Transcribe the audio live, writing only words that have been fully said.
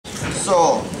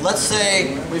So let's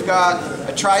say we've got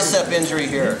a tricep injury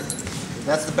here.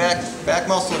 That's the back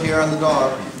muscle here on the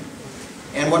dog.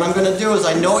 And what I'm going to do is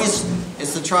I know it's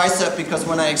the tricep because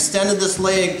when I extended this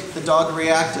leg, the dog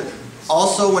reacted.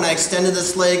 Also, when I extended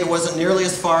this leg, it wasn't nearly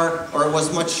as far, or it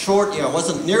was much short, it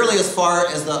wasn't nearly as far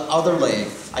as the other leg.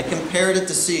 I compared it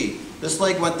to see. This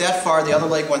leg went that far, the other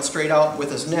leg went straight out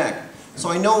with his neck. So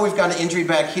I know we've got an injury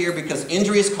back here because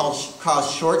injuries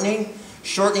cause shortening.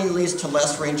 Shortening leads to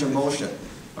less range of motion.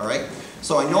 All right?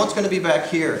 So I know it's going to be back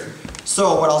here.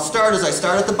 So what I'll start is I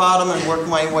start at the bottom and work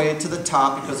my way to the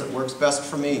top because it works best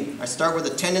for me. I start where the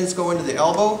tendons go into the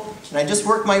elbow, and I just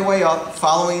work my way up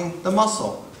following the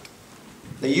muscle.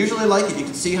 They usually like it. You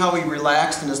can see how he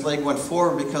relaxed and his leg went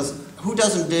forward because who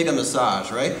doesn't dig a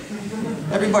massage, right?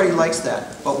 Everybody likes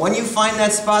that. But when you find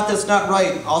that spot that's not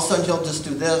right, all of a sudden you'll just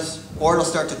do this, or it'll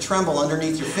start to tremble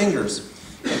underneath your fingers.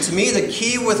 And to me, the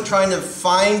key with trying to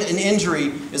find an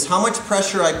injury is how much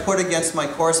pressure I put against my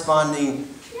corresponding,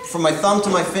 from my thumb to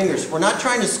my fingers. We're not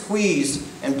trying to squeeze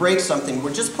and break something.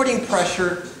 We're just putting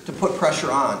pressure to put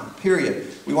pressure on, period.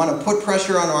 We want to put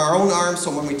pressure on our own arm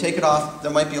so when we take it off,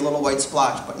 there might be a little white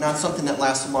splotch, but not something that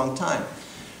lasts a long time.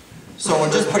 So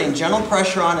we're just putting gentle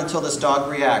pressure on until this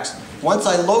dog reacts. Once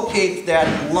I locate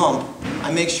that lump,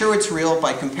 I make sure it's real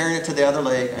by comparing it to the other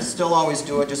leg. I still always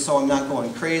do it just so I'm not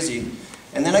going crazy.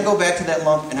 And then I go back to that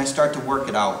lump and I start to work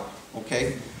it out,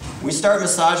 okay? We start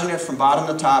massaging it from bottom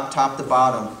to top, top to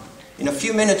bottom. In a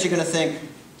few minutes you're going to think,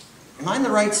 am I in the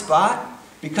right spot?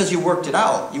 Because you worked it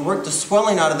out. You worked the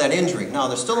swelling out of that injury. Now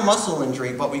there's still a muscle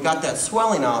injury, but we got that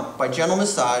swelling out by gentle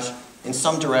massage in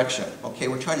some direction, okay?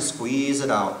 We're trying to squeeze it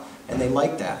out, and they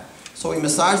like that. So we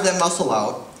massage that muscle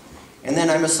out, and then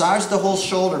I massage the whole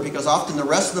shoulder because often the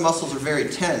rest of the muscles are very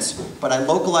tense, but I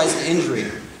localize the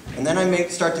injury. And then I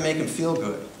start to make him feel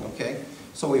good, okay?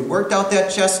 So we worked out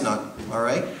that chestnut, all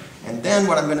right? And then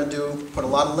what I'm going to do, put a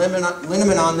lot of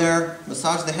liniment on there,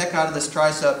 massage the heck out of this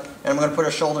tricep, and I'm going to put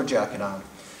a shoulder jacket on.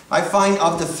 I find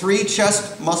of the 3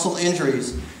 chest muscle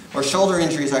injuries, or shoulder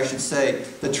injuries I should say,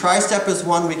 the tricep is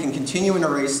one we can continue in a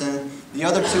race in, the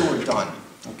other 2 are done,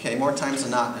 okay, more times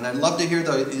than not. And I'd love to hear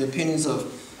the opinions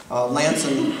of Lance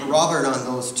and Robert on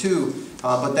those too.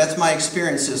 But that's my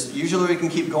experiences. Usually we can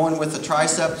keep going with the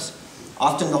triceps,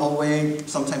 often the whole way,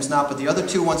 sometimes not. But the other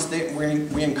 2, once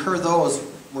we incur those,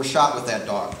 we're shot with that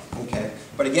dog. Okay.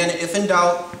 But again, if in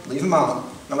doubt, leave them out.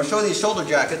 I'm going to show you these shoulder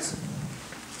jackets.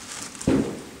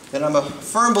 And I'm a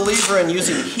firm believer in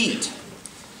using heat.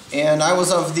 And I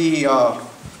was of the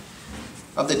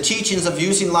teachings of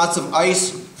using lots of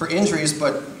ice for injuries,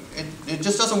 but it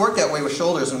just doesn't work that way with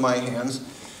shoulders in my hands.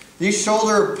 These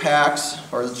shoulder packs,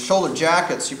 or shoulder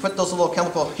jackets, you put those little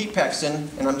chemical heat packs in,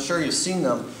 and I'm sure you've seen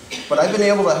them. But I've been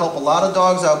able to help a lot of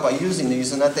dogs out by using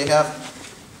these, in that they have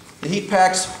the heat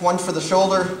packs, one for the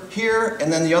shoulder here,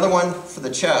 and then the other one for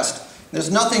the chest. There's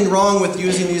nothing wrong with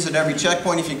using these at every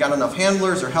checkpoint if you've got enough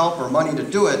handlers or help or money to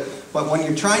do it. But when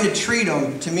you're trying to treat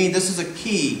them, to me, this is a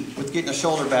key with getting a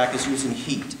shoulder back, is using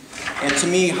heat. And to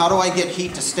me, how do I get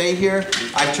heat to stay here?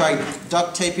 I've tried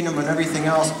duct taping them and everything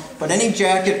else, but any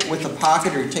jacket with a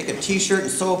pocket, or you take a t-shirt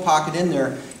and sew a pocket in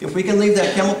there, if we can leave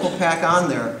that chemical pack on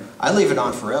there, I leave it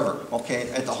on forever, okay?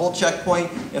 At the whole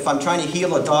checkpoint, if I'm trying to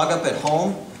heal a dog up at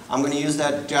home, I'm going to use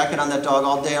that jacket on that dog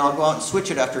all day, and I'll go out and switch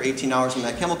it after 18 hours when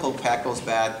that chemical pack goes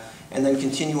bad, and then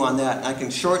continue on that. And I can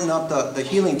shorten up the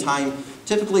healing time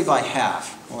typically by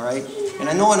half, all right? And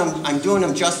I know I'm doing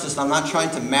them justice. I'm not trying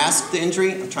to mask the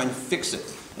injury. I'm trying to fix it.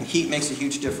 And heat makes a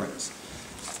huge difference.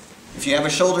 If you have a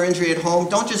shoulder injury at home,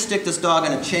 don't just stick this dog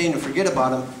on a chain and forget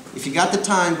about him. If you got the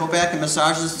time, go back and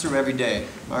massage this through every day.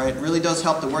 All right? It really does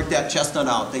help to work that chestnut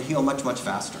out. They heal much, much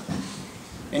faster.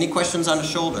 Any questions on the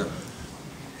shoulder?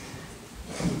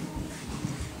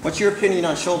 What's your opinion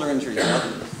on shoulder injuries?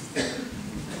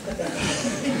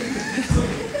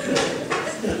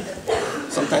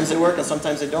 Sometimes they work and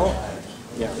sometimes they don't.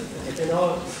 Yeah. You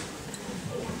know,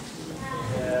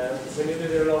 when you do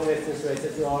the long distance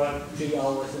races, you are 3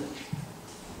 hours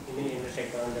in the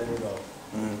intersect and then you go.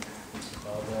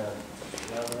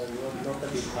 Not a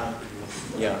big time to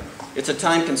do. Yeah. It's a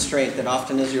time constraint that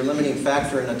often is your limiting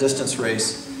factor in a distance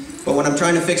race. But when I'm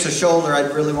trying to fix a shoulder,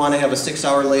 I'd really want to have a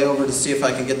 6-hour layover to see if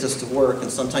I can get this to work.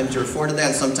 And sometimes you're afforded that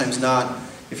and sometimes not.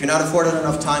 If you're not afforded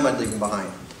enough time, I'd leave them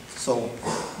behind. So,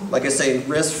 like I say,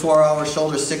 wrist 4 hours,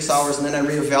 shoulder 6 hours, and then I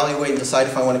reevaluate and decide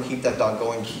if I want to keep that dog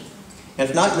going. And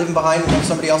if not, leave them behind and have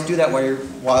somebody else do that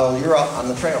while you're out on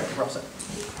the trail.